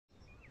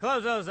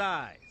Close those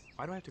eyes.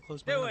 Why do I have to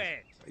close my Do eyes?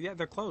 it. Yeah,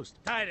 they're closed.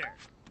 Tighter.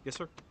 Yes,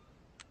 sir.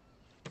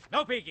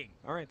 No peeking.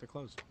 All right, they're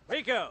closed.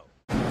 Rico.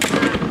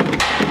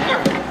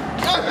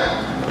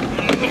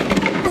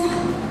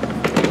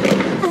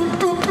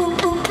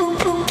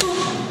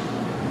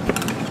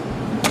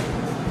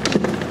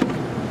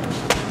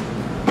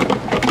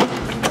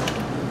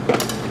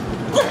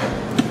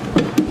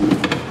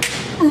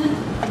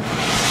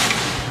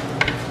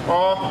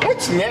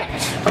 What's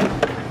next?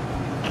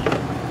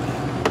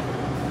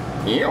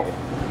 Ew.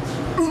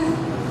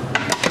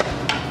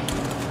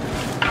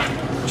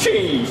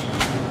 Cheese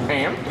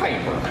and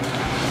paper.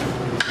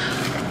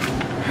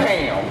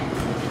 Ham.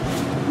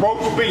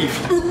 Roast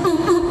beef.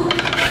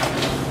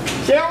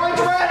 Challenge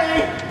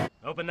ready!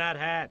 Open that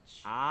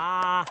hatch.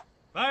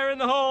 Fire in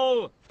the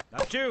hole.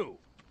 Now chew.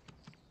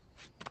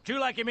 Chew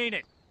like you mean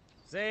it.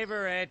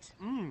 Savor it.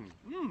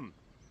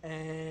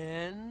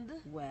 And?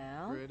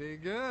 Well? Pretty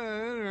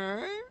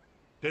good, right?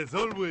 There's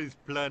always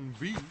plan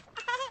B.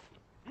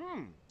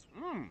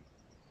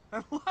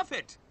 I love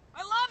it.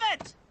 I love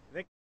it.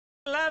 The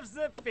loves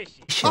the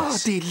fishy. Oh,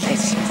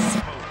 delicious.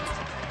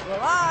 Well,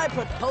 I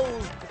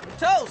propose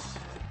toast.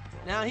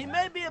 Now, he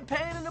may be a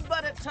pain in the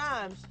butt at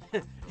times,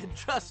 and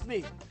trust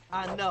me,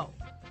 I know.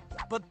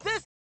 But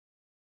this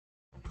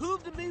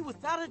proved to me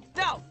without a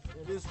doubt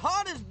that his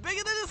heart is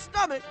bigger than his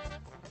stomach.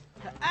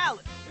 To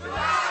Alice.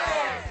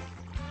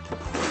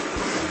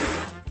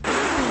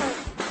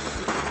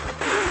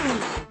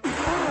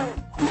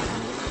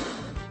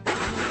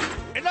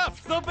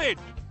 Enough, stop it!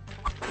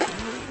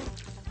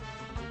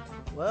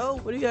 Well,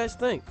 what do you guys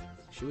think?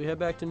 Should we head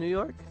back to New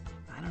York?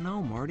 I don't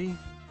know, Marty.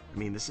 I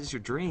mean, this is your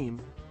dream.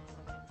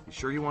 You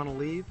sure you want to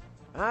leave?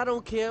 I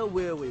don't care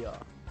where we are.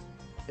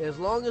 As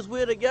long as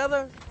we're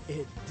together,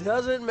 it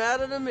doesn't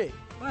matter to me.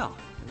 Well,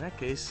 in that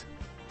case...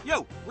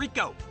 Yo,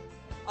 Rico!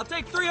 I'll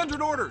take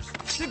 300 orders!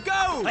 To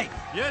go! Hey!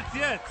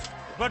 Yes.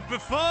 But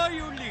before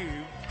you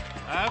leave,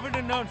 I have an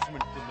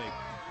announcement to make.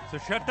 So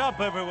shut up,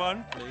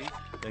 everyone. Please?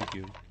 Thank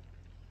you.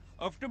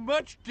 After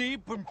much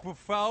deep and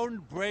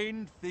profound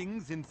brain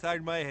things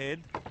inside my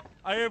head,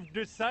 I have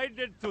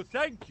decided to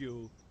thank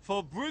you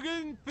for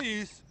bringing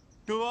peace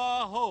to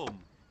our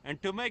home.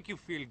 And to make you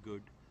feel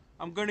good,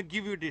 I'm gonna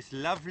give you this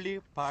lovely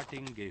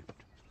parting gift.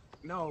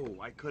 No,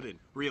 I couldn't.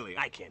 Really,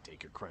 I can't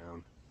take your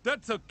crown.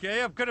 That's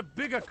okay, I've got a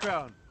bigger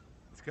crown.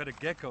 It's got a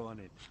gecko on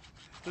it.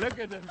 Look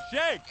at him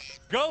shake!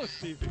 Go,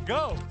 Stevie,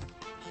 go!